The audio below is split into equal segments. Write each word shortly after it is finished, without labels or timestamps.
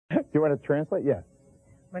you want to translate? Yes.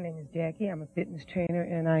 My name is Jackie. I'm a fitness trainer,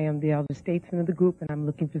 and I am the elder statesman of the group, and I'm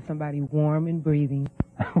looking for somebody warm and breathing.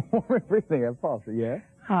 Warm and breathing, Foster, yeah?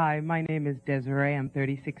 Hi, my name is Desiree. I'm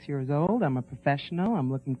 36 years old. I'm a professional. I'm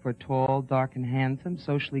looking for tall, dark, and handsome,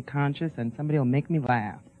 socially conscious, and somebody who'll make me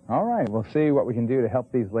laugh. All right, we'll see what we can do to help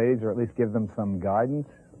these ladies, or at least give them some guidance.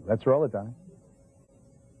 Let's roll it, Donnie.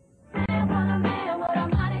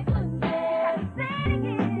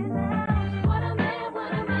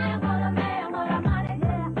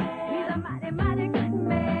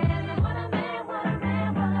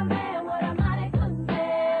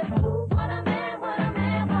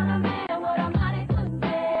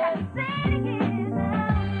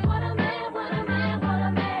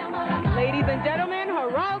 Ladies and gentlemen,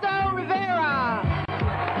 Geraldo Rivera.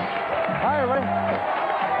 Hi, everybody.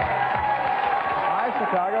 Hi,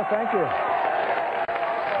 Chicago. Thank you.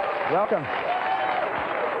 Welcome.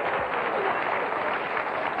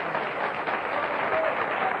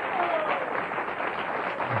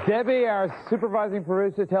 Debbie, our supervising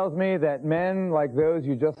producer, tells me that men like those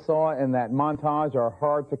you just saw in that montage are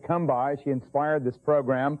hard to come by. She inspired this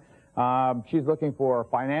program. She's looking for a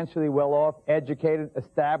financially well-off, educated,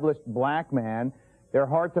 established black man. They're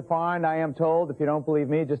hard to find, I am told. If you don't believe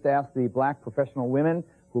me, just ask the black professional women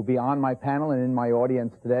who will be on my panel and in my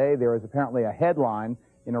audience today. There is apparently a headline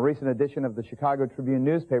in a recent edition of the Chicago Tribune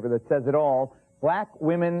newspaper that says it all: black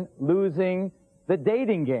women losing the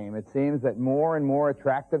dating game. It seems that more and more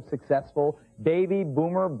attractive, successful, baby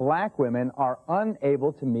boomer black women are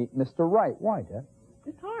unable to meet Mr. Right. Why, Deb?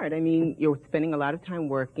 It's hard. I mean, you're spending a lot of time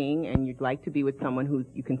working, and you'd like to be with someone who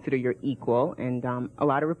you consider your equal. And a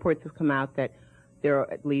lot of reports have come out that there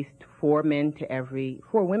are at least 4 women to every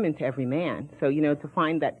man. So, you know, to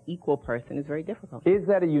find that equal person is very difficult. Is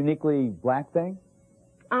that a uniquely black thing?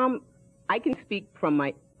 I can speak from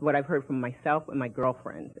what I've heard from myself and my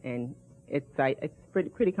girlfriends, and it's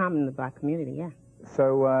pretty common in the black community, yeah.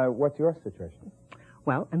 So, what's your situation?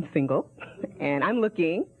 Well, I'm single, and I'm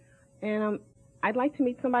looking, and I'd like to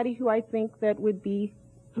meet somebody who I think that would be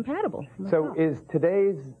compatible. So is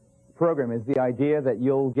today's program, is the idea that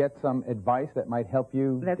you'll get some advice that might help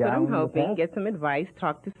you? That's what I'm hoping. Get some advice,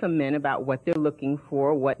 talk to some men about what they're looking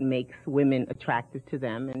for, what makes women attractive to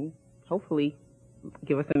them, and hopefully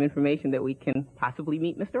give us some information that we can possibly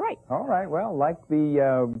meet Mr. Right. All right. Well, like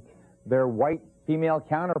their white female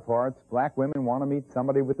counterparts, black women want to meet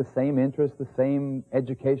somebody with the same interests, the same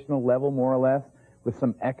educational level, more or less, with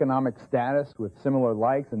some economic status, with similar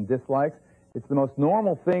likes and dislikes. It's the most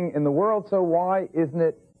normal thing in the world, so why isn't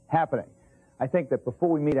it happening? I think that before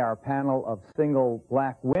we meet our panel of single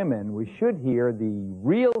black women, we should hear the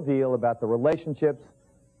real deal about the relationships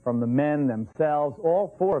from the men themselves.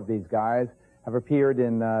 All 4 of these guys have appeared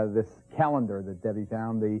in this calendar that Debbie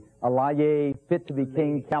found, the Alaye Fit to be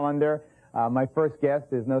King calendar. My first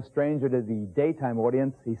guest is no stranger to the daytime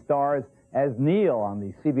audience. He stars as Neil on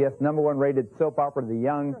the CBS #1 rated soap opera, The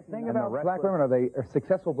Young. Thing about black women, are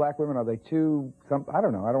successful black women, are they too, I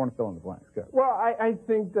don't know, I don't want to fill in the blanks. Go. Well, I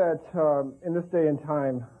think that in this day and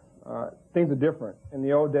time, things are different. In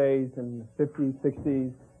the old days, in the 50s,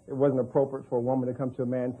 60s, it wasn't appropriate for a woman to come to a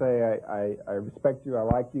man and say, I respect you, I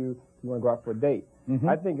like you, you want to go out for a date. Mm-hmm.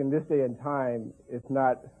 I think in this day and time, it's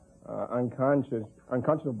not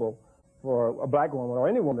unconscionable for a black woman or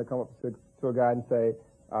any woman to come up to a guy and say,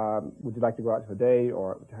 would you like to go out for a date,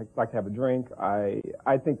 or would you like to have a drink? I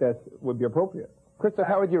think that would be appropriate. Christoph,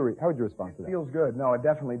 how would you respond to that? It feels good. No, it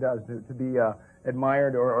definitely does to be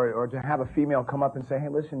admired, or to have a female come up and say, hey,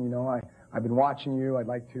 listen, you know, I've been watching you. I'd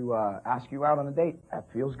like to ask you out on a date. That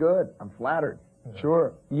feels good. I'm flattered.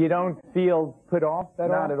 Sure. You don't feel put off at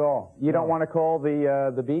all? Not at all. You don't want to call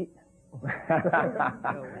the beat?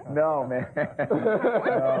 No, man.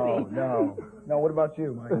 No. What about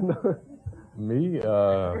you, Mike? Me?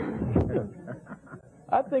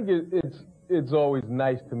 I think it's always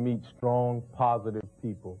nice to meet strong, positive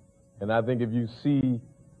people. And I think if you see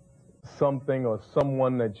something or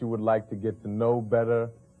someone that you would like to get to know better,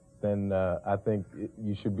 then I think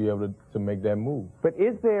you should be able to make that move. But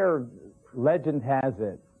is there, legend has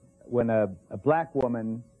it, when a black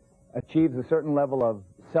woman achieves a certain level of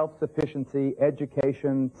self-sufficiency,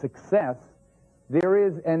 education, success, there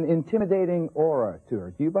is an intimidating aura to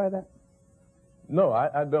her. Do you buy that? No,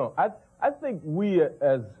 I don't. I think we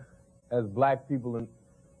as black people,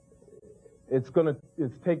 it's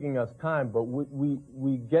taking us time, but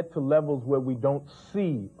we get to levels where we don't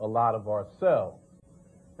see a lot of ourselves.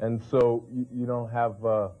 And so you don't have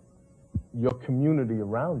your community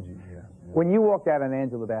around you. Yeah. When you walked out on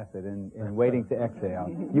Angela Bassett in Waiting to Exhale,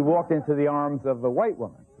 you walked into the arms of a white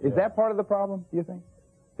woman. Is that part of the problem, do you think?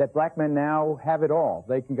 that black men now have it all.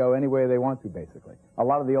 They can go anywhere they want to, basically. A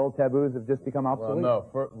lot of the old taboos have just become obsolete. Well,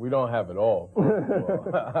 no, we don't have it all.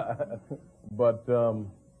 But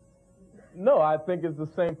no, I think it's the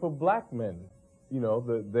same for black men. You know,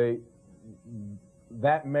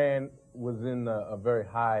 that man was in a very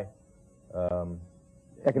high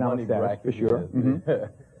economic status, bracket, for sure.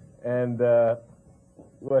 Mm-hmm. And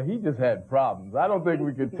well, he just had problems. I don't think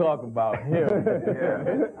we could talk about him.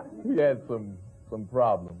 He had some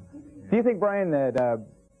problems. Do you think, Brian, that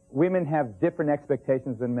women have different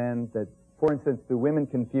expectations than men? That, for instance, do women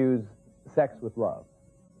confuse sex with love?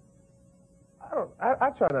 I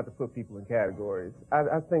try not to put people in categories.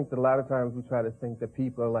 I think that a lot of times we try to think that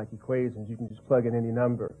people are like equations. You can just plug in any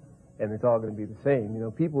number, and it's all going to be the same. You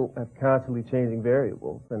know, people have constantly changing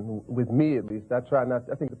variables, and with me at least, I try not.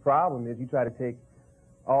 I think the problem is you try to take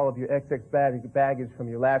all of your excess baggage from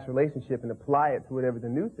your last relationship and apply it to whatever the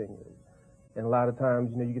new thing is. And a lot of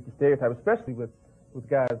times, you know, you get the stereotype, especially with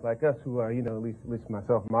guys like us who are, you know, at least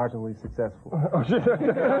myself, marginally successful.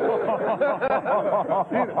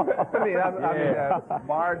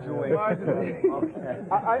 Marginally. Okay.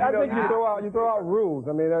 I think you throw out rules.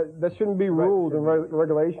 I mean, there shouldn't be rules and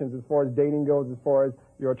regulations as far as dating goes, as far as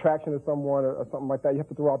your attraction to someone or something like that. You have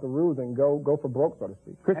to throw out the rules and go for broke, so to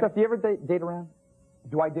speak. Christoph, do you ever date around?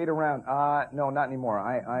 Do I date around? No, not anymore.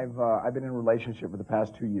 I've been in a relationship for the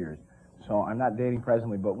past 2 years, so I'm not dating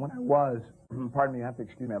presently. But when I was, pardon me, you have to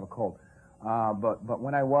excuse me, I have a cold. But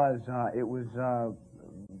when I was, it was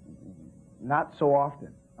not so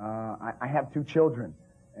often. I have 2 children,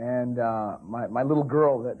 and my little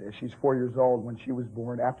girl, she's 4 years old. When she was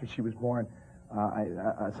born, after she was born,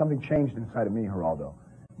 something changed inside of me, Geraldo.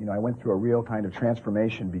 You know, I went through a real kind of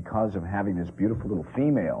transformation because of having this beautiful little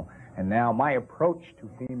female. And now my approach to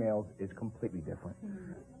females is completely different.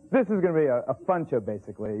 This is going to be a fun show,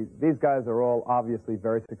 basically. These guys are all obviously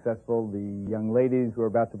very successful. The young ladies we're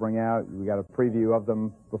about to bring out, we got a preview of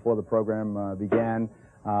them before the program began,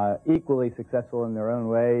 equally successful in their own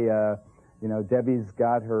way. You know, Debbie's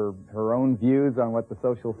got her own views on what the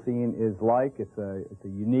social scene is like. It's a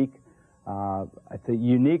unique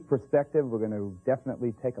perspective. We're going to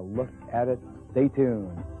definitely take a look at it. Stay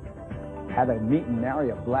tuned. How to meet and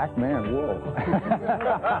marry a black man. Whoa.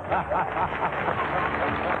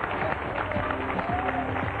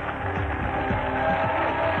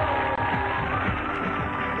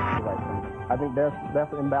 I think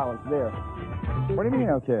that's an imbalance there. What do you mean,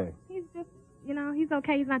 okay? He's just, you know, he's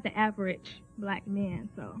okay. He's not the average black man,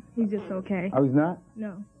 so he's just okay. Oh, he's not?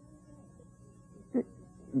 No. You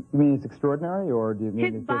mean he's extraordinary, or do you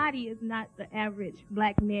mean his body is not the average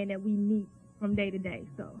black man that we meet from day to day,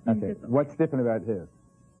 so he's okay. just okay. What's different about his?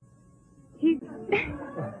 He's just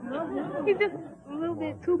a little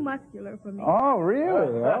bit too muscular for me. Oh,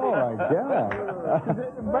 really? Oh, my God.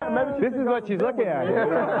 This is what she's looking at.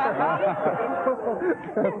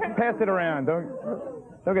 Pass it around.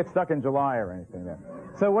 Don't get stuck in July or anything there.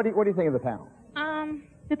 So what do you think of the panel?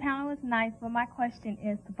 The panel is nice, but my question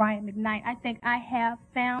is to Brian McKnight. I think I have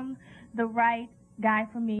found the right guy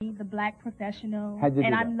for me, the black professional,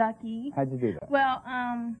 and I'm lucky. How'd you do that? Well,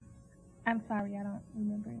 I'm sorry, I don't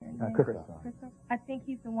remember your name. Christoph. I think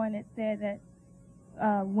he's the one that said that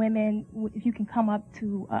women, if you can come up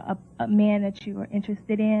to a man that you are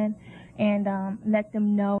interested in and let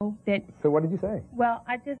them know that... So what did you say? Well,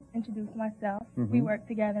 I just introduced myself. Mm-hmm. We worked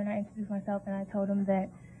together, and I introduced myself, and I told him that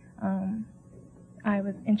I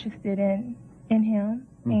was interested in him,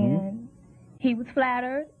 mm-hmm. and he was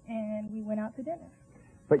flattered, and we went out to dinner.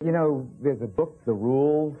 But, you know, there's a book, The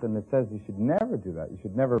Rules, and it says you should never do that. You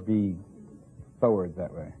should never be forward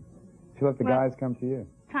that way. You should let the guys come to you.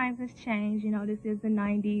 Times has changed. You know, this is the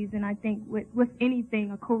 90s, and I think with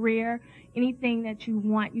anything, a career, anything that you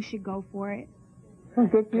want, you should go for it. Oh,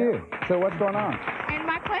 good for you. So what's going on? And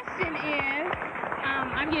my question is,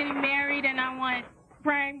 I'm getting married, and I want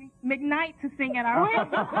Brian McKnight to sing at our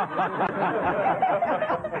wedding.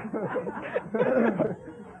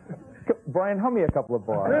 Brian, hum me a couple of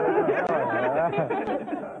bars.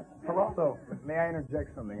 Geraldo, may I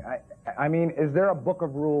interject something? I mean, is there a book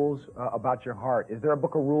of rules about your heart? Is there a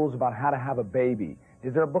book of rules about how to have a baby?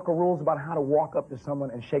 Is there a book of rules about how to walk up to someone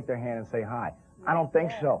and shake their hand and say hi? I don't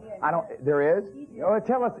think so. There is? Oh,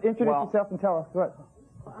 tell us, introduce yourself and tell us what.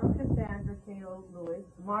 I'm Cassandra Cato Lewis,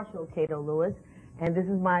 Marshall Cato Lewis, and this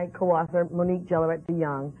is my co-author, Monique Jelleret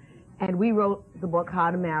DeYoung, and we wrote the book, How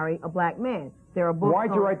to Marry a Black Man. There are books.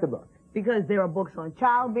 Why'd you write the book? Because there are books on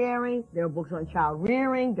childbearing, there are books on child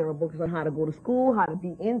rearing, there are books on how to go to school, how to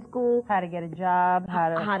be in school, how to get a job,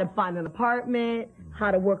 how to find an apartment,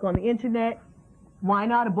 how to work on the internet. why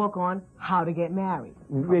not a book on how to get married?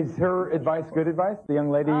 Is her advice good advice? The young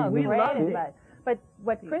lady? Oh, we love advice. But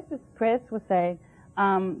what Chris was saying,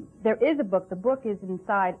 there is a book. The book is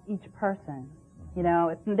inside each person. You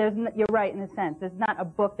know, you're right in a sense. There's not a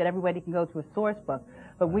book that everybody can go to, a source book.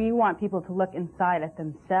 But we want people to look inside at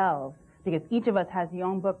themselves, because each of us has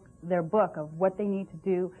their book of what they need to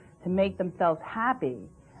do to make themselves happy.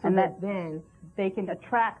 So and that then they can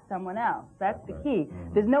attract someone else. That's the key.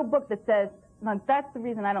 There's no book that says, that's the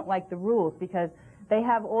reason I don't like the rules, because they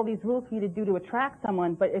have all these rules for you to do to attract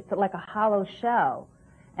someone, but it's like a hollow shell.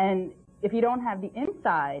 And if you don't have the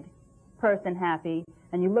inside person happy,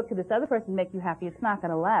 and you look to this other person to make you happy, it's not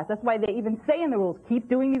going to last. That's why they even say in the rules, keep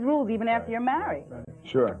doing these rules even after you're married.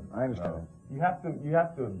 Sure, I understand. You have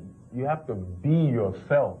to be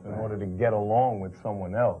yourself in order to get along with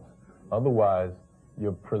someone else. Otherwise,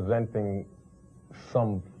 you're presenting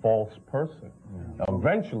some false person.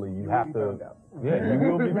 Eventually, you have to. Yeah,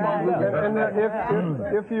 you will be found out.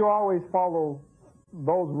 And if you always follow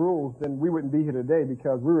those rules, then we wouldn't be here today,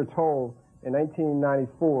 because we were told in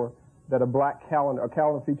 1994 that a calendar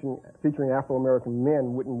featuring Afro-American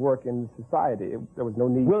men wouldn't work in society. There was no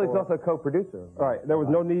need for it. Willie's also a co-producer. Right. There was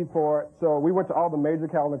no need for it. So we went to all the major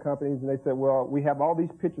calendar companies, and they said, well, we have all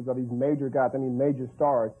these pictures of these major guys, major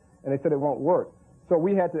stars, and they said it won't work. So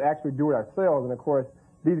we had to actually do it ourselves, and of course,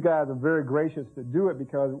 these guys are very gracious to do it,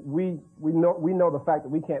 because we know the fact that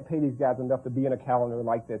we can't pay these guys enough to be in a calendar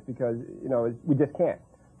like this, because, you know, we just can't.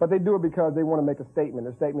 But they do it because they want to make a statement.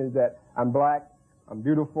 The statement is that I'm black, I'm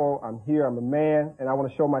beautiful, I'm here, I'm a man, and I want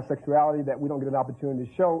to show my sexuality that we don't get an opportunity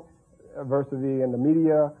to show diversity in the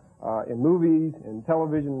media, in movies, in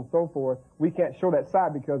television, and so forth. We can't show that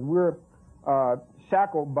side because we're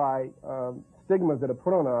shackled by stigmas that are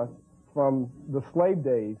put on us from the slave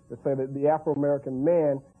days, to say that the Afro-American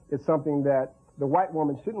man is something that the white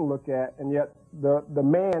woman shouldn't look at, and yet the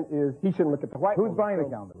man he shouldn't look at the white woman. Who's buying the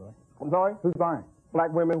calendar, bro? I'm sorry? Who's buying?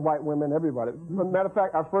 Black women, white women, everybody. As a matter of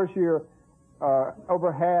fact, our first year,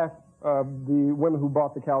 over half of the women who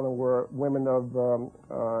bought the calendar were women of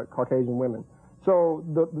Caucasian women. So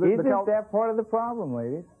isn't that part of the problem,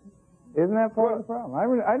 ladies? Isn't that part of the problem?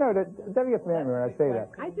 I know that Debbie gets mad at me when I say that.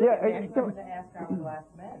 I do get mad to ask our last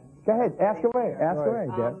men. Go ahead, ask away,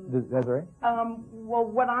 Desiree. Well,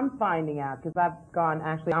 what I'm finding out, because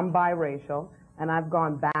I'm biracial, and I've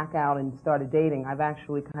gone back out and started dating. I've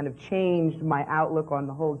actually kind of changed my outlook on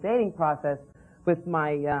the whole dating process with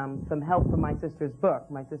my some help from my sister's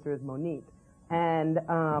book. My sister is Monique. And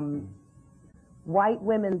white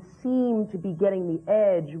women seem to be getting the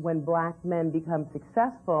edge when black men become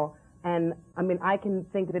successful. And, I mean, I can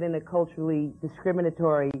think of it in a culturally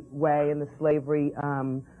discriminatory way in the slavery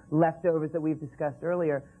leftovers that we've discussed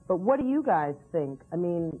earlier. But what do you guys think? I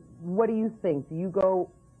mean, what do you think? Do you go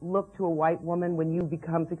look to a white woman when you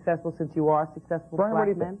become successful, since you are successful Brian,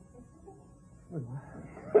 black men?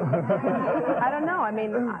 I don't know. I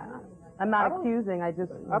mean, I'm not accusing. I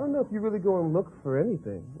don't know if you really go and look for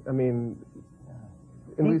anything. I mean,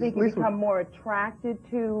 do you think you become more attracted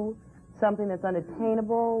to something that's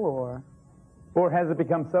unattainable, or has it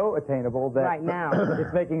become so attainable that right now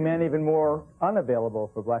it's making men even more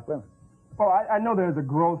unavailable for black women? Well, I know there's a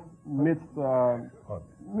growth midst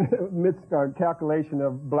calculation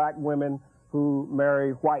of black women who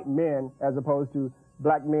marry white men as opposed to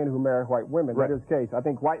black men who marry white women. Right. That is the case. I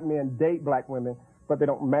think white men date black women, but they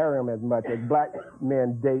don't marry them as much as black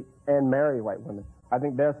men date and marry white women. I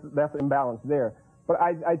think that's imbalance there. But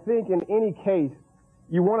I think in any case,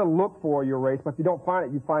 you want to look for your race, but if you don't find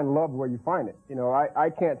it, you find love where you find it. You know, I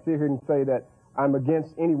can't sit here and say that I'm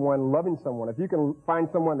against anyone loving someone. If you can find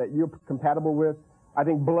someone that you're compatible with, I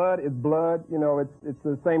think blood is blood. You know, it's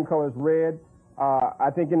the same color as red. I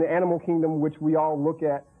think in the animal kingdom, which we all look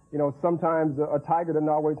at, you know, sometimes a tiger doesn't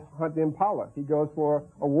always hunt the impala. He goes for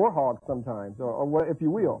a warhog sometimes, or what, if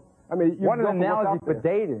you will. I mean, what an analogy for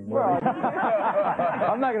dating. Well,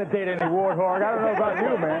 I'm not going to date any warthog. I don't know about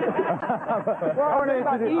you, man.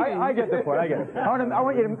 I get the point. I get it. I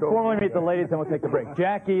want you to formally meet the ladies, and we'll take the break.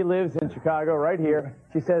 Jackie lives in Chicago, right here.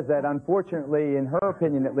 She says that, unfortunately, in her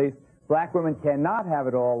opinion at least, black women cannot have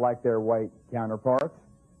it all like their white counterparts.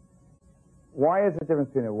 Why is the difference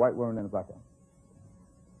between a white woman and a black woman?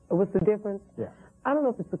 What's the difference? Yeah. I don't know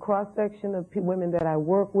if it's the cross-section of women that I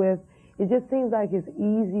work with. It just seems like it's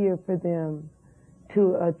easier for them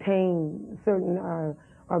to attain certain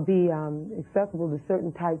or be accessible to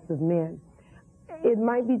certain types of men. It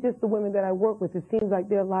might be just the women that I work with. It seems like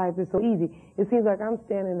their lives are so easy. It seems like I'm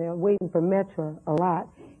standing there waiting for Metro a lot,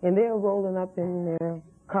 and they're rolling up in their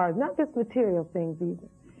cars, not just material things either,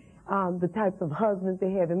 the types of husbands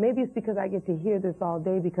they have. And maybe it's because I get to hear this all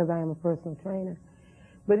day because I am a personal trainer.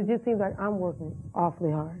 But it just seems like I'm working awfully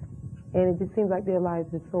hard. And it just seems like their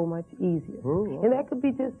lives are so much easier. Ooh, okay. And that could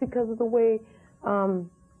be just because of the way,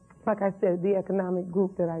 like I said, the economic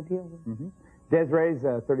group that I deal with. Mm-hmm. Desiree's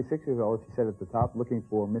 36 years old, she said at the top, looking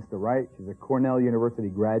for Mr. Right. She's a Cornell University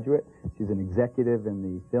graduate. She's an executive in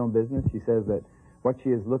the film business. She says that what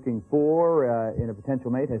she is looking for in a potential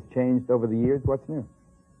mate has changed over the years. What's new?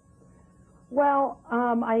 Well,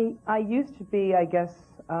 I used to be, I guess,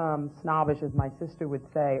 snobbish, as my sister would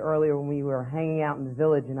say, earlier when we were hanging out in the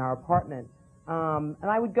village in our apartment. And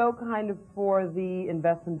I would go kind of for the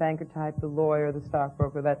investment banker type, the lawyer, the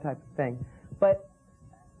stockbroker, that type of thing. But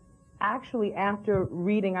actually, after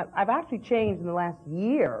reading, I've actually changed in the last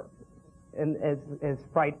year, and as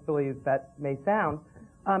frightfully as that may sound,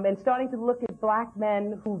 and starting to look at black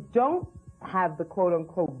men who don't have the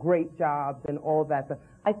quote-unquote great jobs and all that stuff.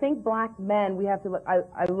 I think black men, we have to look,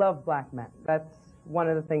 I love black men. That's one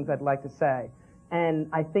of the things I'd like to say. And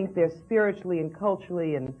I think they're spiritually and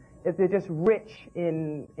culturally, and they're just rich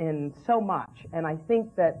in so much. And I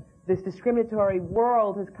think that this discriminatory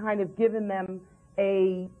world has kind of given them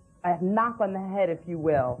a knock on the head, if you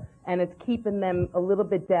will, and it's keeping them a little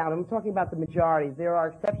bit down. I'm talking about the majority. There are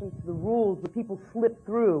exceptions to the rules, but people slip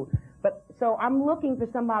through. But so I'm looking for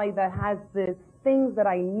somebody that has the things that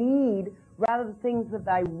I need rather than things that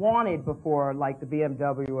I wanted before, like the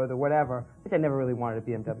BMW or the whatever, which I never really wanted a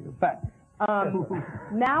BMW. But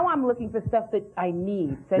now I'm looking for stuff that I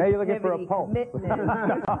need. Now you're looking for a pulse.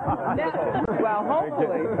 Commitment. Well,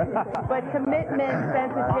 hopefully. But commitment,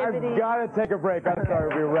 sensitivity. I've got to take a break. I'm sorry.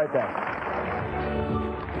 We'll be right back.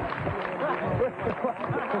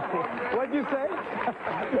 What'd you say?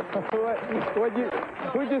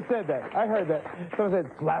 Who just said that? I heard that. Someone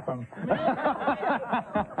said, slap him.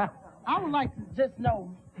 I would like to just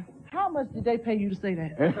know, how much did they pay you to say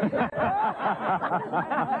that?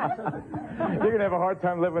 You're going to have a hard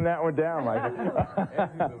time living that one down, Mike.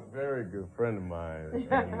 She's a very good friend of mine.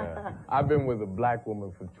 And, I've been with a black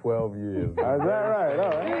woman for 12 years. Is that right? All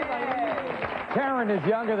right. Karen is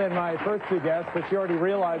younger than my first two guests, but she already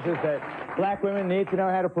realizes that black women need to know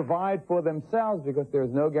how to provide for themselves because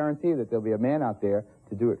there's no guarantee that there'll be a man out there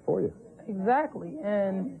to do it for you. Exactly.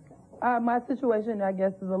 And my situation, I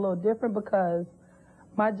guess, is a little different because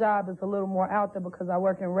my job is a little more out there because I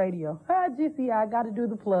work in radio. GCI, got to do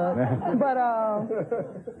the plug. But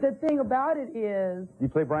the thing about it is... You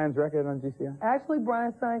play Brian's record on GCI? Actually,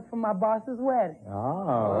 Brian sang for my boss's wedding.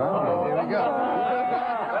 Oh, there we go.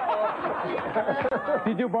 Do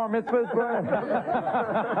you do bar mitzvahs, Brian?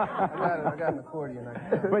 I got an accordion.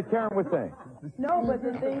 But Karen was saying... No, but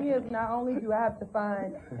the thing is, not only do I have to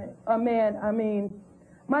find a man, I mean,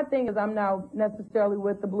 my thing is I'm not necessarily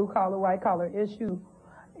with the blue-collar, white-collar issue.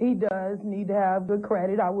 He does need to have good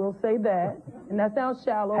credit, I will say that. And that sounds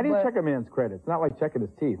shallow, How do you check a man's credit? It's not like checking his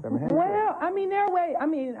teeth. I mean, well, I mean, there are ways. I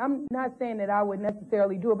mean, I'm not saying that I would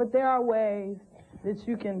necessarily do it, but there are ways that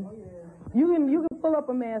you can pull up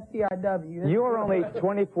a man's TRW. You are only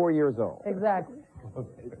 24 years old. Exactly.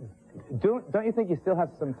 Don't you think you still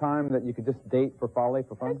have some time that you could just date for folly,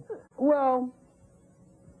 for fun? Well,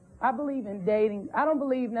 I believe in dating. I don't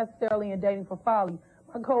believe necessarily in dating for folly.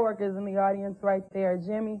 My coworker's in the audience right there,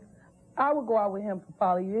 Jimmy. I would go out with him for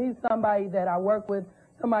folly. He's somebody that I work with,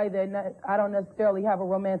 somebody that I don't necessarily have a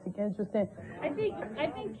romantic interest in. I think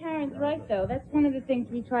Karen's right, though. That's one of the things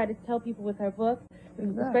we try to tell people with our book,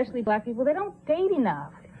 especially black people. They don't date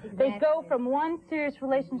enough. Exactly. They go from one serious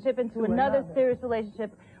relationship into another serious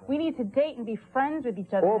relationship. We need to date and be friends with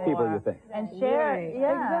each other. All people, you think? And share,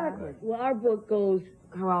 Exactly. Well, our book goes,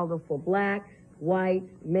 Geraldo, for blacks,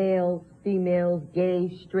 whites, males, females, gay,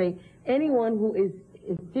 straight, anyone who is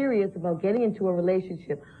serious about getting into a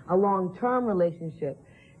relationship, a long-term relationship,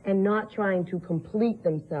 and not trying to complete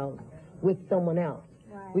themselves with someone else.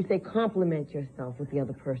 Right. We say complement yourself with the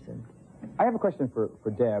other person. I have a question for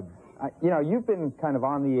Deb. You know, you've been kind of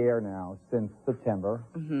on the air now since September,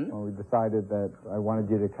 when we decided that I wanted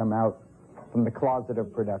you to come out from the closet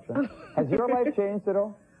of production. Has your life changed at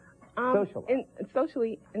all? Socially?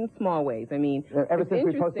 Socially, in small ways. I mean, ever since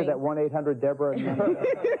we posted that 1-800-DEBRA?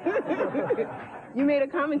 You made a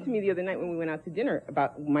comment to me the other night when we went out to dinner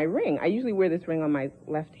about my ring. I usually wear this ring on my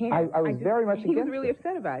left hand. I was very much against it. He was really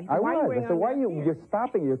upset about it. He said, I why was. Are you I said, why are you're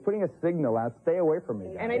stopping? You're putting a signal out. Stay away from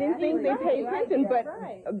me. And I didn't think they paid attention, but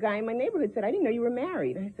a guy in my neighborhood said, I didn't know you were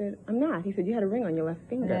married. I said, I'm not. He said, you had a ring on your left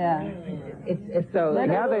finger. Yeah. It's so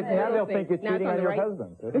now they'll think you're cheating on your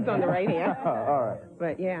husband. It's on the right hand. All right.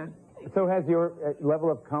 But yeah. So has your level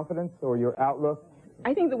of confidence or your outlook?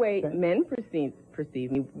 I think the way men perceive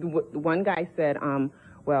me, the one guy said,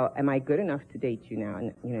 well, am I good enough to date you now?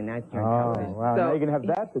 And, now you're on television. Wow, So, now you're going to have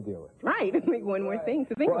that to deal with. Right, it's like one more thing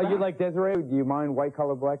to think Well, about. are you like Desiree? Do you mind white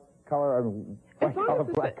collar, black color? I mean, white collar,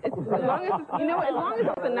 black color. As long as as long as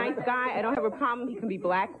it's a nice guy, I don't have a problem. He can be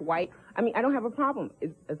black, white. I mean, I don't have a problem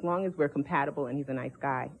as long as we're compatible and he's a nice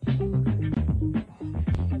guy.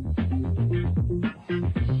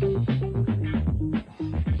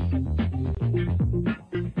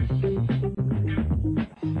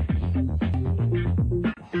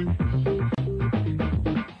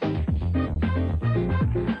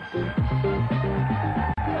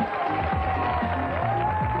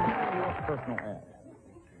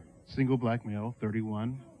 Single black male,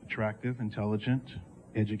 31, attractive, intelligent,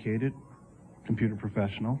 educated, computer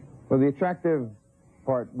professional. Well, the attractive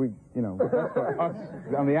part, that's for us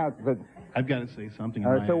on the out, but... I've got to say something.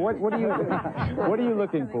 All right, so what are you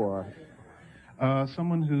looking for?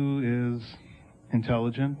 Someone who is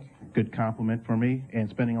intelligent, good compliment for me, and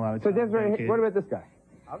spending a lot of time. So Desiree, what about this guy?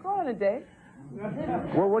 I'll go on a date.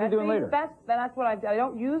 Well, what are you doing later? That's what I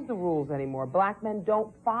don't use the rules anymore. Black men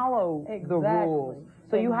don't follow the rules.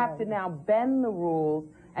 So you have to now bend the rules,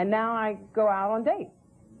 and now I go out on dates.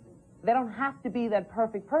 They don't have to be that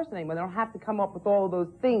perfect person anymore. They don't have to come up with all of those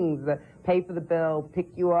things that pay for the bill, pick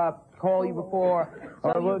you up, call you before.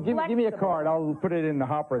 So well, give me a card. I'll put it in the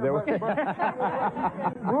hopper. There.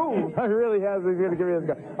 Rules. I really have. He's going to give me this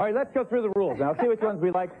guy. All right, let's go through the rules. Now, see which ones we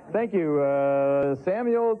like. Thank you,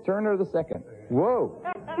 Samuel Turner II. Whoa,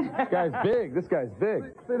 this guy's big. This guy's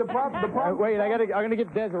big. See, the problem. Wait, I'm going to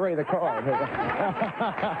give Desiree the card.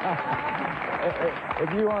 If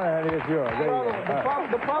you want it, it's yours. There you go.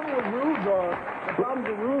 The problem with rules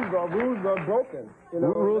are broken.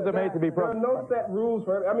 Rules are made to be broken. There are no set rules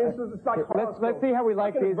for. I mean, it's like let's see how we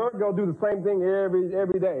like these. Virgo do the same thing every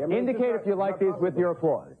day. I mean, indicate if you like these with your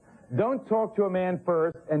applause. Don't talk to a man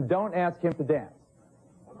first, and don't ask him to dance.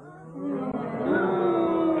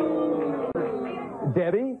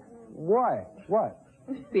 Debbie, why? What?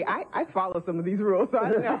 See, I follow some of these rules. So I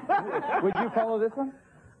don't know. Would you follow this one?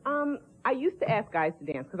 I used to ask guys to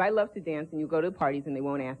dance because I love to dance, and you go to parties and they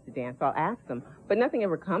won't ask to dance. So I'll ask them, but nothing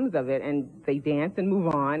ever comes of it, and they dance and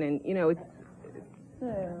move on, and it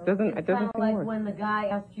doesn't Kind of like work. when the guy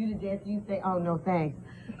asks you to dance, you say, "Oh no, thanks."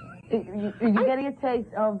 You're getting a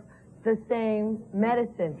taste of the same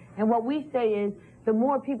medicine, and what we say is, the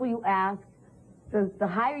more people you ask, the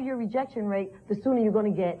higher your rejection rate, the sooner you're going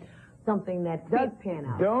to get something that does pan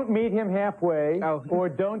out. Don't meet him halfway, or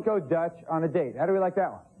don't go Dutch on a date. How do we like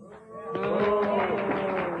that one?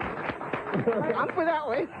 I'm for that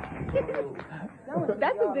one.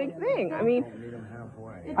 That's a big thing. I mean,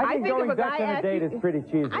 I think going if a Dutch guy on a date is pretty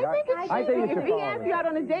cheesy. I think it's cheesy. If he asks you out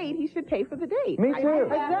on a date, he should pay for the date. Me too.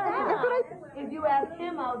 If you ask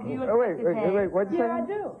him out, you wait, what'd you say? Yeah, I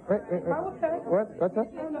do. Wait. I would pay. What's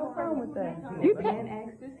that? I have no problem with that. You pay. The man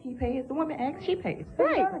asks this, he pays. The woman asks, she pays.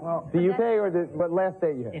 Right. Well, do you pay, or what last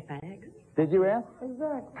date you had? If I ask. Did you ask?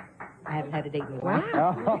 Exactly. I haven't had a date in a while.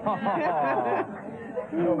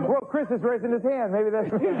 Well, Chris is raising his hand. Maybe that's...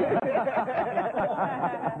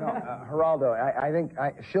 Geraldo, I think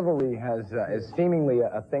chivalry is seemingly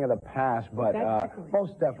a thing of the past, but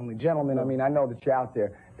most definitely, gentlemen, I mean, I know that you're out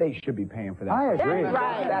there, they should be paying for that. I agree. That's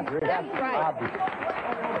right. That's right. obvious.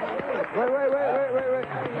 Wait.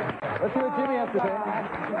 Let's see what Jimmy has to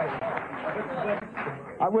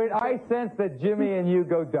say. Wait, I sense that Jimmy and you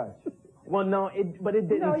go Dutch. Well, no, but it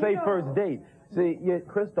didn't say first date. See,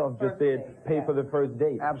 Christoph just said pay for the first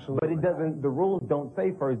date. Absolutely. But it doesn't, the rules don't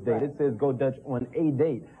say first date. It says go Dutch on a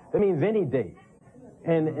date. That means any date.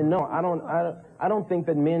 And no, I don't think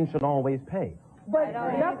that men should always pay. But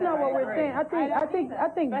that's not what we're saying. I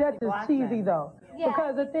think Dutch is cheesy though. Yeah.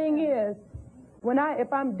 Because the thing is,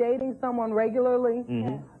 if I'm dating someone regularly,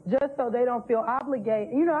 just so they don't feel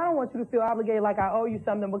obligated, I don't want you to feel obligated like I owe you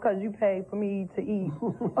something because you paid for me to eat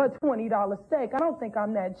a $20 steak. I don't think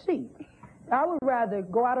I'm that cheap. I would rather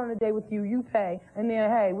go out on a date with you, you pay, and then,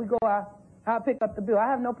 hey, we go out, I'll pick up the bill. I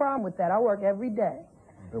have no problem with that. I work every day.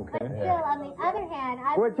 Okay. But still, on the other hand,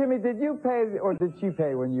 Well, Jimmy, did you pay or did she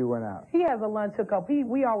pay when you went out? He has a lunch hookup.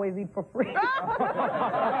 We always eat for free. Well,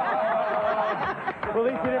 at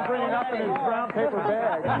least he didn't bring it up in his brown paper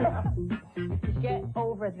bag. Get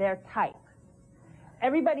over their type.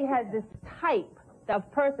 Everybody has this type of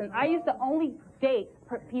person. I used to only date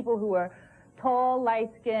people who were tall,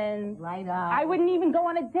 light-skinned. Light eyes. I wouldn't even go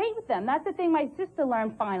on a date with them. That's the thing my sister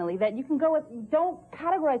learned finally, that you can go with, don't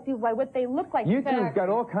categorize people by what they look like. You two's got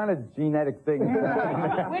all kind of genetic things. We're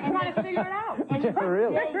trying to figure it out. And you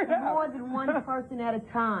Really? date more than one person at a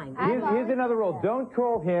time. Here's another rule. Don't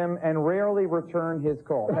call him and rarely return his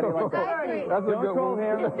call. How do you like that? That's a Don't good call one.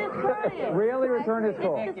 him. It's discourteous. Rarely return his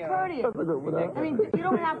call. It's discourteous. That's a good one. I mean, you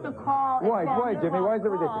don't have to call. and Why, call Jimmy? Why is it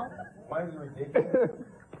call. ridiculous? Why is it ridiculous?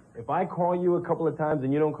 If I call you a couple of times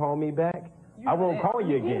and you don't call me back, I won't call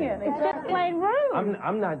you again. It's just plain rude.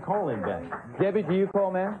 I'm not calling back. Debbie, do you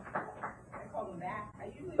call men?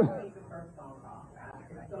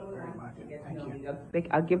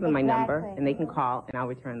 I'll give them my number, and they can call, and I'll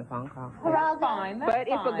return the phone call. That's fine. That's But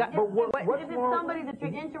if a guy, if it's somebody that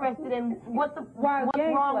you're interested in, what's wrong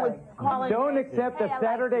with calling? Don't accept a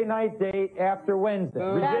Saturday night date after Wednesday.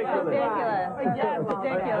 That's ridiculous. That's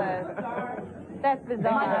ridiculous. That's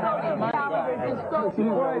bizarre.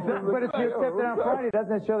 But if you accept it on Friday,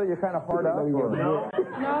 doesn't it show that you're kind of hard up?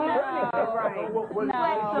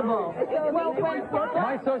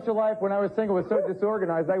 My social life when I was single was so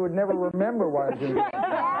disorganized, I would never remember why I was doing it.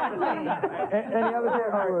 Any other day,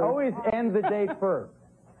 always end the date first.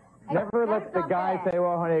 Never let the guy say,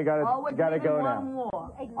 well, honey, you gotta go now.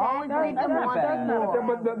 Always leave them one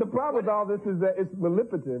more. But the problem with all this is that it's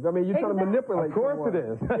manipulative. I mean, you're trying to manipulate. Of course someone. it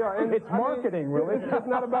is. Yeah, and It's marketing, really. It's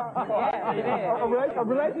not about a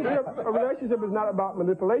relationship. A relationship is not about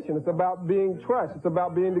manipulation. It's about being trust. It's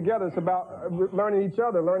about being together. It's about learning each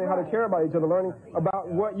other, learning how to care about each other, learning about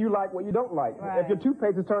what you like, what you don't like. If your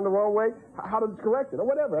toothpaste is turned the wrong way, how to correct it or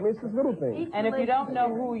whatever. I mean, it's just little things. And if you don't know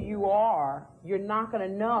who you are, you're not going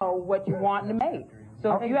to know what you want to make.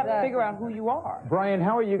 So you have to figure out who you are. Brian,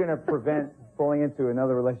 how are you going to prevent falling into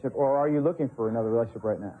another relationship, or are you looking for another relationship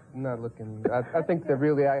right now? I'm not looking. I think that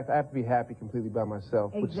really I have to be happy completely by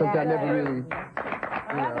myself, which something I never really.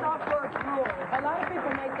 That's our first rule. A lot of people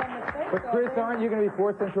make that mistake. But Chris, aren't you going to be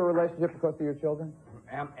forced into a relationship because of your children?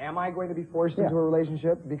 Am I going to be forced into a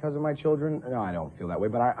relationship because of my children? No, I don't feel that way,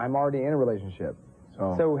 but I'm already in a relationship.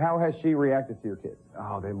 So how has she reacted to your kids?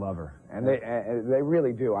 Oh, they love her, and they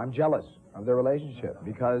really do. I'm jealous of their relationship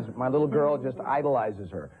because my little girl just idolizes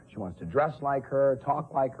her. She wants to dress like her,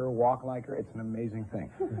 talk like her, walk like her. It's an amazing thing.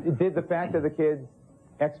 Did the fact that the kids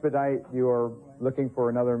expedite your looking for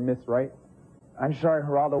another Miss Right? I'm sorry,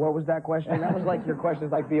 Geraldo, what was that question? That was like your question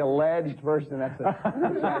is like the alleged person. That's it.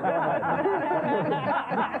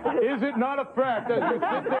 Is it not a fact as you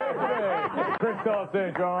sit there today, Christophe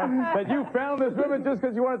St. John, that you found this woman just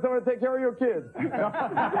because you wanted someone to take care of your kids?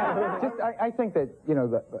 I think that,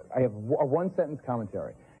 I have a one-sentence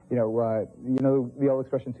commentary. The old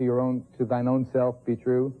expression, to thine own self be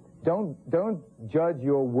true. Don't judge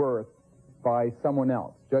your worth by someone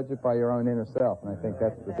else. Judge it by your own inner self, and I think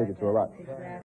that's the secret to a lot.